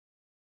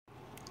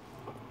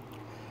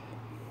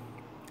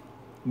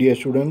Dear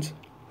students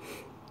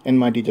and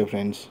my teacher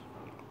friends,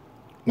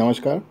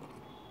 Namaskar.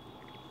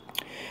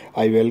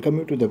 I welcome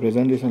you to the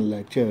presentation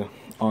lecture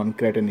on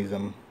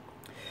Cretinism.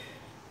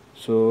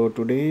 So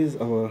today's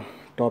our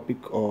topic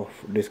of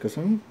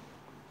discussion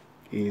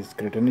is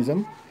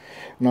Cretinism.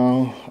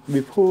 Now,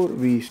 before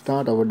we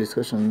start our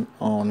discussion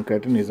on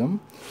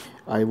Cretinism,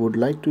 I would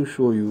like to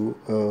show you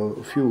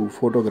a few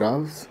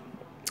photographs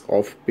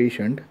of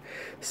patient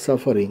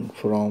suffering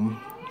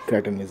from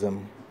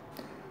Cretinism.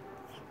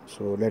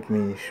 So let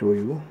me show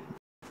you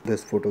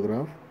this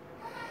photograph.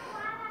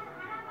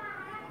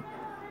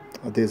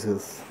 This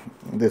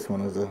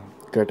one is a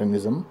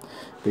cretinism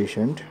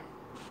patient.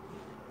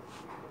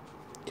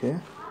 Okay,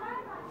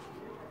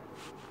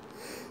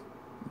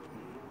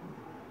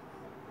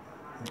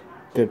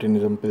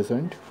 cretinism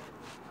patient.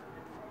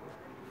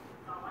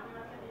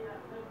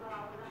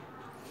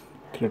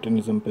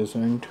 Cretinism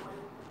patient.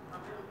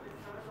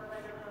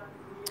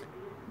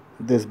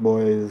 This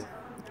boy is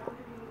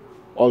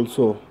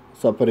also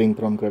suffering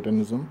from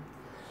cretinism.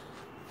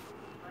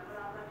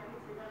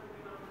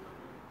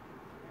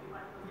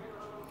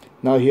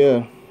 Now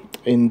here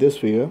in this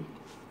figure,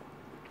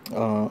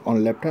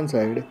 on left hand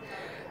side,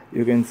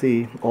 you can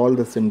see all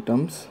the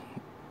symptoms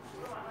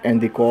and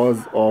the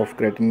cause of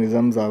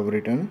cretinisms are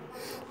written.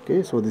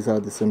 Okay, so these are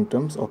the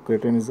symptoms of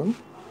cretinism.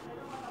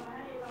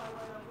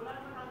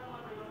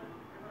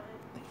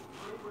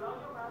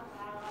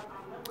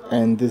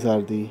 And these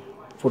are the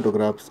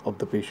photographs of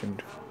the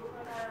patient.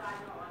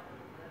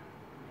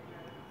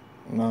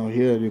 Now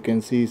here you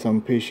can see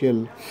some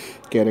facial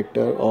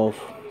character of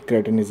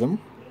cretinism.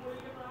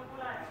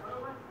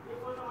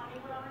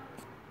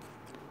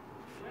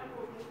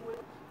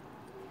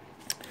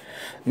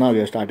 Now we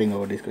are starting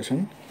our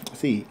discussion.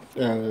 See,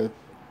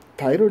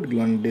 thyroid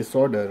gland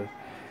disorder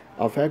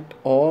affect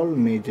all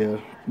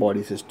major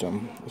body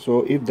system.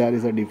 So if there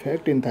is a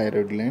defect in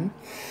thyroid gland,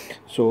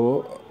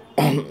 so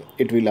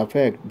it will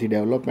affect the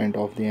development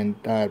of the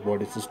entire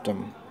body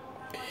system.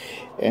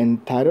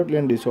 And thyroid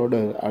gland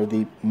disorder are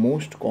the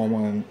most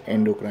common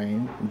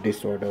endocrine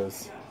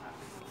disorders.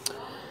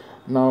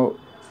 Now,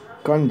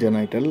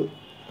 congenital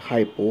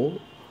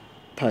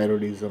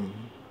hypothyroidism.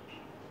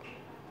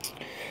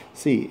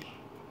 See,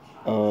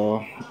 uh,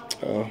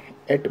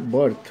 at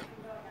birth,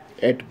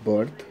 at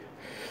birth,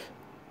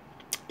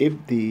 if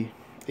the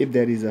if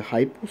there is a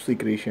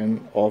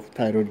hyposecretion of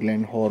thyroid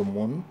gland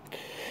hormone,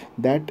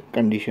 that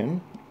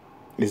condition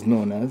is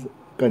known as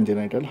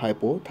congenital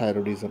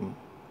hypothyroidism.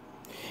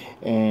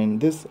 And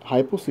this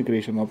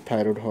hyposecretion of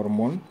thyroid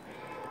hormone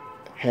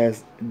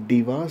has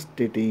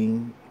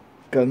devastating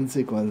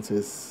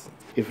consequences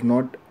if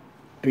not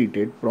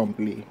treated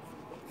promptly.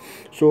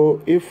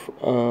 So if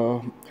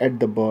at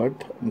the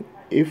birth,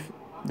 if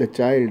the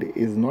child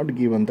is not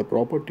given the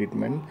proper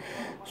treatment,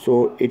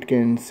 so it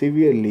can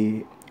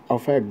severely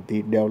affect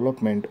the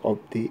development of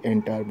the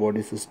entire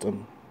body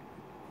system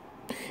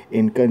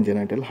in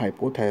congenital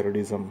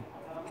hypothyroidism.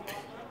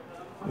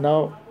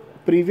 Now,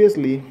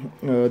 previously,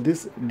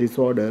 this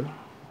disorder,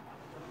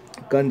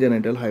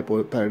 congenital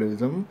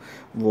hypothyroidism,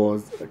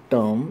 was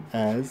termed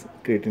as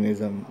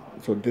cretinism.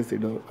 So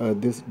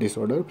this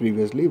disorder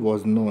previously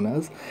was known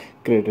as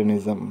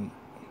cretinism.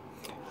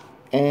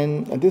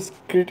 And this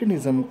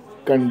cretinism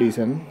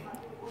condition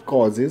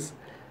causes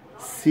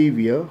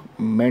severe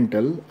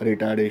mental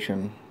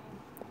retardation.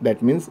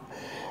 That means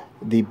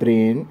the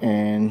brain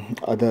and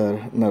other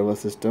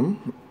nervous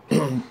system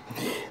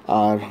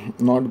are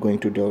not going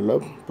to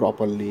develop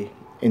properly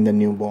in the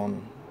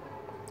newborn.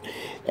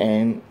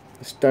 And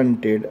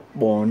stunted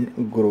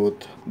bone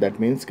growth, that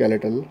means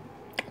skeletal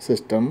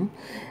system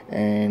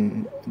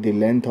and the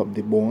length of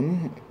the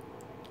bone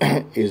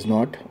is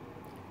not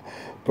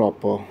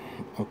proper.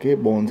 Okay,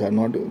 bones are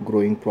not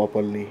growing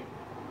properly.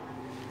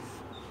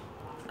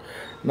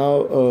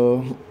 Now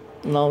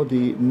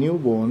the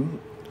newborn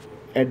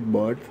at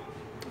birth,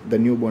 the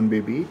newborn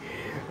baby,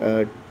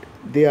 uh,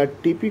 they are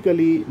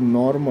typically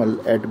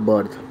normal at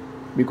birth,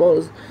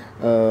 because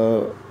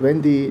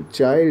when the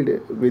child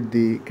with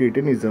the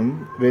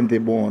cretinism, when they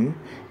born,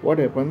 what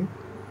happen,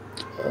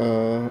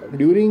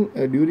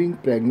 during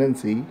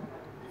pregnancy,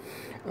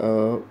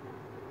 uh,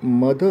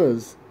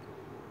 mother's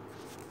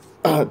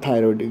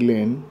thyroid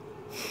gland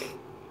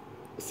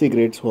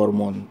secretes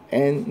hormone,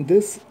 and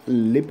this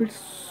lipid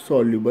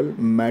soluble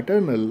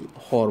maternal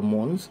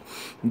hormones,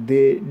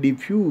 they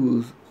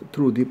diffuse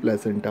through the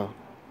placenta,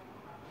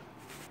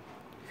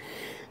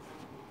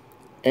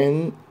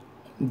 and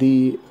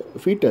the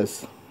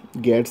fetus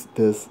gets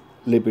this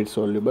lipid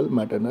soluble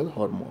maternal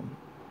hormone.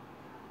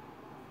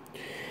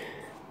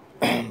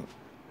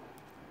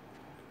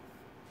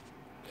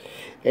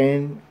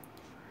 And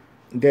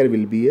there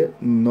will be a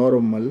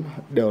normal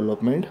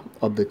development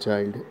of the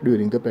child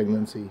during the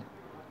pregnancy.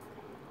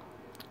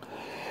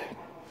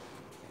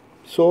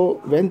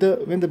 So when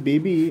the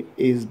baby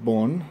is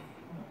born,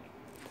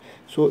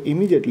 so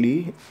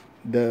immediately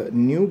the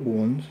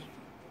newborns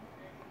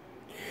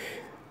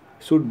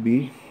should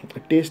be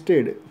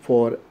tested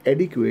for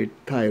adequate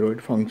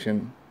thyroid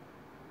function.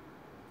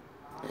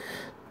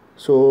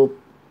 So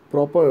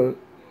proper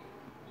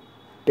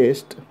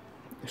test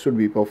should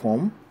be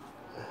performed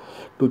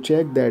to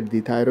check that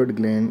the thyroid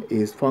gland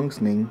is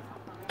functioning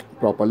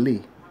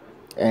properly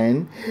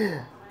and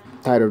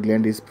thyroid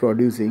gland is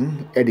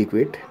producing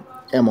adequate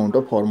amount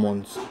of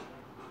hormones.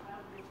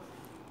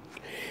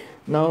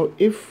 Now,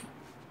 if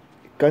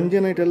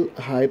congenital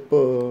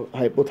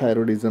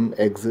hypothyroidism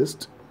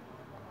exists,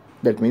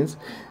 that means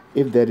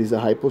if there is a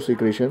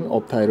hyposecretion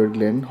of thyroid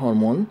gland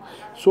hormone,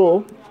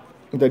 so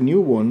the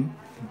newborn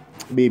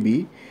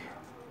baby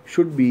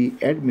should be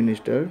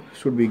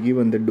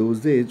given the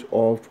dosage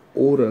of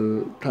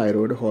oral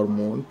thyroid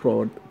hormone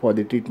for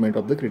the treatment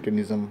of the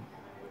cretinism.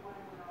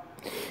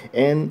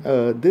 And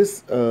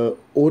this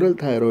oral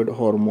thyroid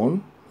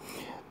hormone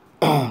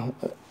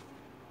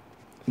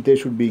they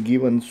should be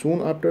given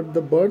soon after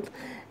the birth,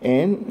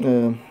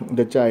 and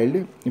the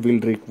child will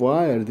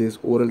require this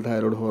oral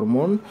thyroid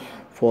hormone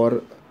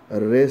for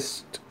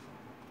rest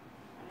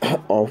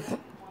of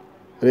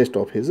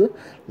his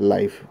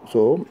life.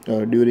 So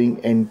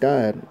during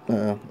entire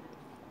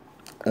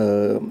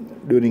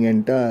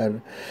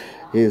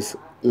his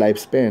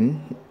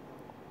lifespan,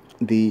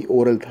 the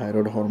oral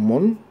thyroid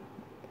hormone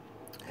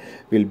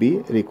will be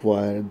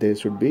required. They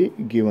should be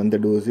given the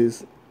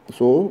doses,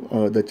 so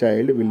the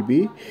child will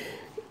be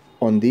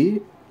on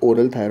the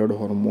oral thyroid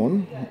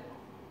hormone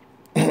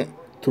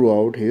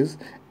throughout his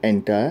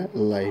entire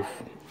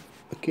life.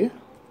 Okay.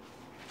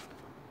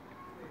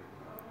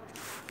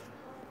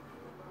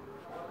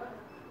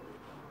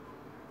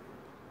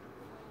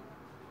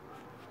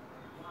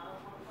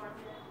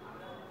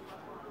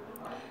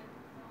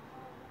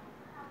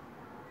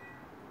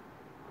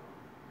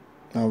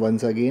 Now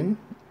once again,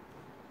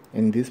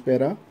 in this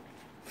para,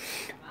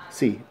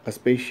 see a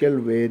special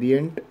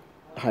variant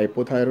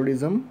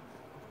hypothyroidism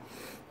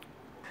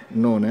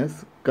known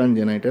as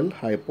congenital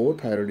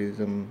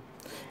hypothyroidism,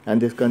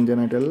 and this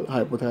congenital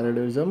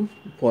hypothyroidism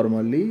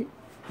formerly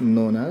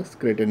known as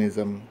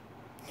cretinism.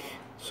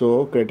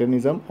 So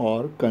cretinism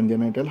or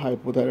congenital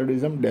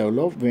hypothyroidism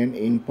develop when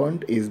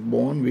infant is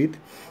born with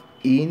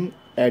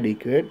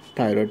inadequate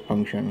thyroid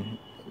function.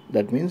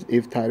 That means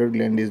if thyroid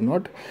gland is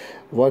not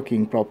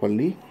working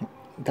properly,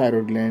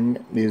 thyroid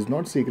gland is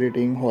not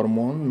secreting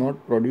hormone,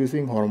 not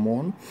producing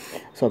hormone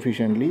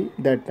sufficiently,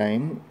 that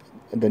time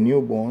the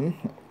newborn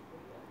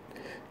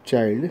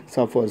child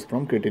suffers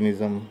from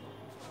cretinism.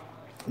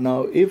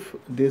 Now if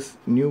this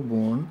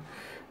newborn,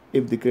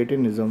 if the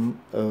cretinism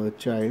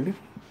child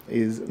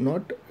is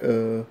not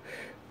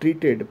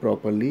treated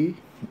properly,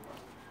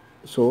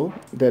 so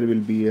there will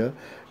be a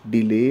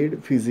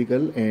delayed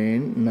physical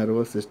and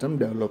nervous system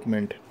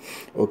development.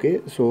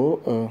 Okay,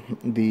 so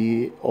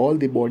the all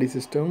the body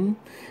system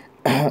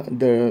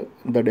the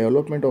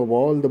development of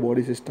all the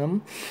body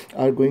system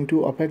are going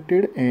to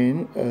affected,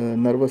 and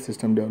nervous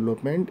system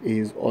development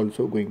is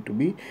also going to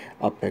be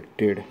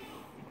affected.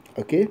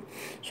 Okay,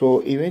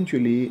 so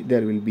eventually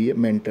there will be a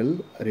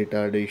mental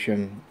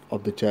retardation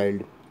of the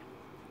child.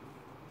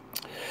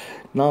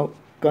 Now,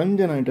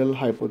 congenital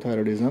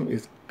hypothyroidism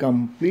is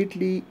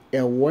completely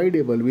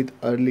avoidable with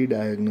early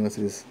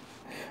diagnosis.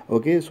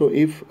 Okay, so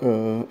if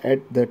at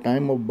the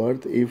time of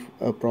birth, if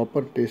a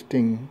proper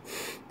testing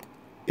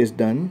is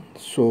done,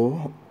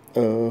 so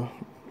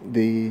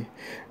the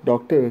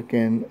doctor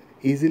can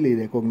easily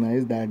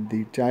recognize that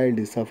the child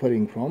is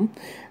suffering from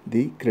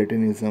the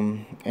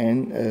cretinism,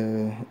 and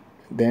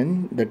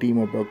then the team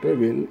of doctor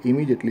will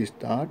immediately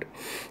start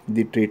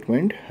the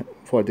treatment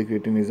for the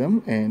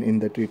cretinism. And in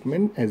the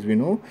treatment, as we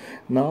know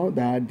now,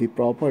 that the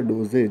proper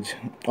dosage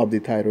of the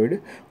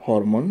thyroid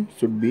hormone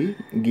should be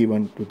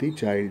given to the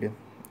child.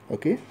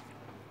 Okay,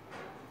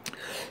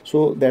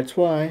 so that's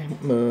why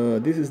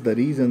this is the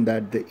reason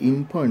that the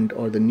infant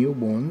or the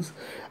newborns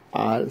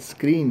are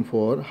screened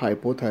for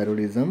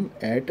hypothyroidism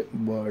at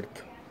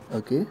birth.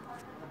 Okay.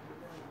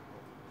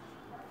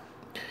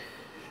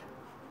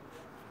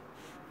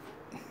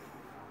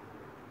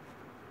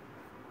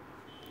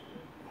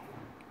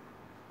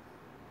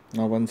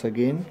 Now once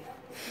again,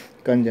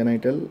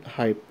 congenital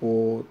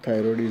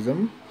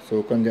hypothyroidism.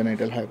 So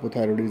congenital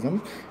hypothyroidism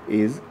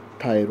is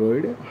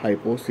thyroid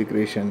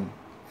hyposecretion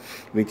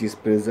which is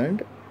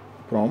present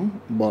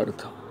from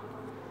birth.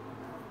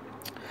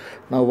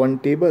 Now one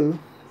table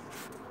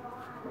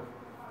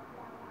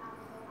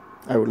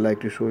I would like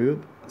to show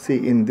you.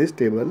 See, in this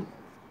table,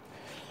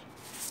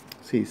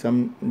 see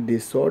some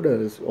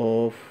disorders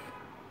of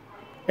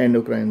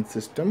endocrine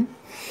system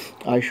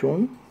are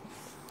shown.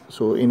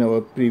 So in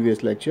our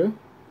previous lecture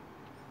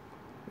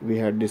we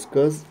had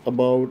discussed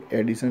about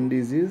Addison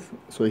disease.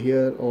 So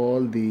here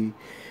all the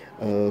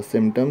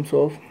symptoms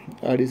of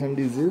Addison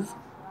disease.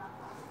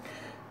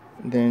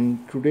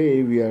 Then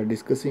today we are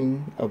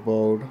discussing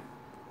about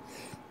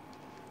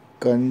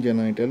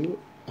congenital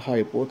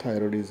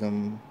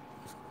hypothyroidism.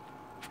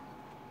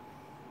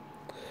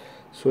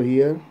 So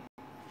here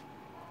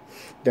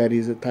there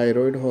is a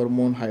thyroid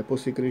hormone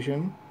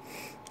hyposecretion,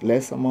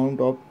 less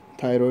amount of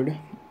thyroid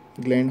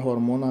gland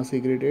hormone are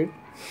secreted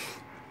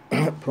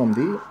from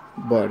the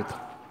birth.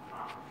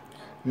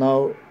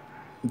 Now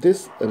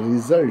this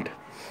result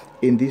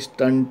in the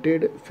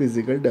stunted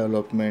physical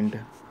development.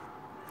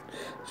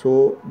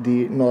 So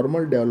the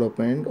normal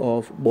development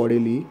of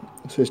bodily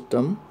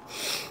system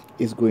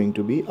is going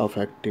to be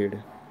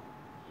affected.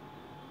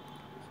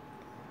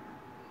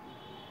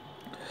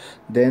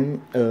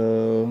 Then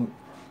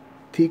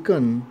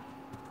thicken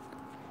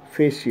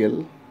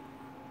facial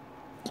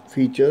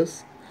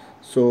features.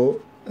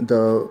 So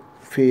the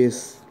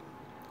face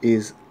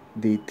is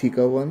the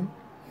thicker one.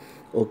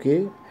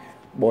 Okay,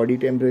 body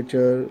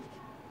temperature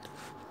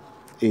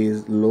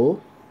is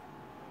low,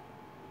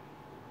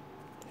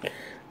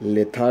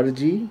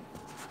 lethargy,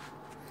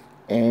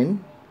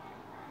 and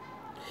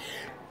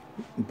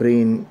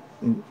brain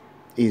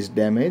is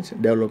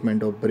damaged.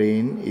 Development of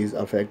brain is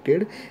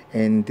affected,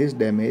 and this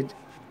damage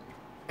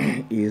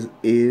is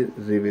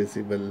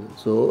irreversible.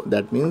 So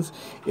that means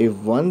if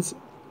once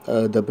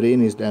the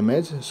brain is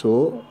damaged,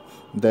 so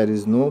there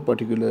is no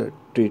particular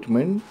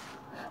treatment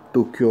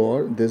to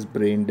cure this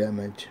brain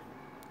damage.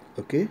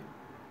 Okay,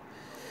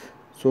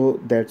 so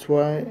that's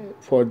why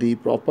for the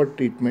proper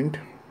treatment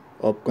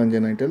of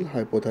congenital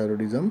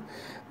hypothyroidism,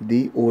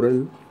 the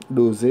oral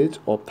dosage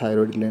of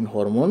thyroid gland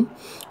hormone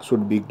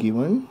should be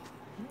given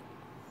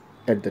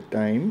at the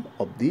time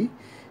of the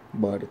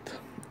birth.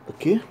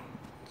 Okay,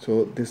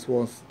 so this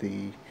was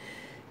the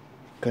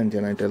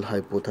congenital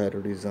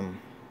hypothyroidism.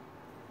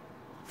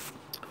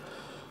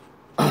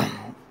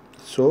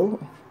 So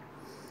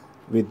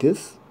with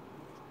this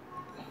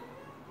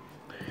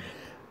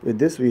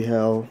we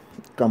have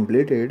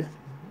completed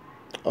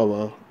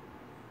our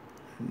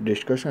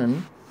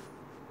discussion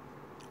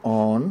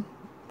on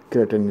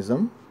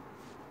cretinism.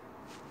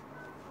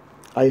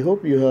 I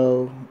hope you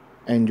have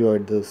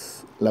enjoyed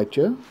this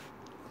lecture,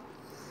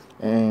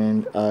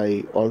 and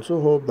I also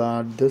hope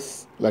that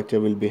this lecture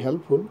will be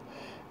helpful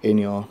in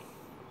your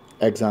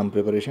exam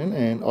preparation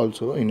and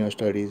also in your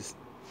studies.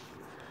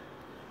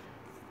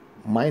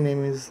 My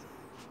name is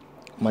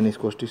Manish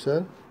Kosti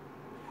sir.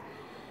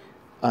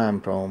 I am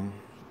from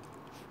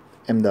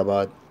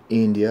Ahmedabad,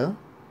 India.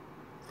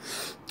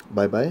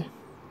 Bye bye.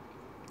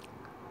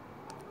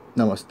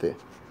 Namaste.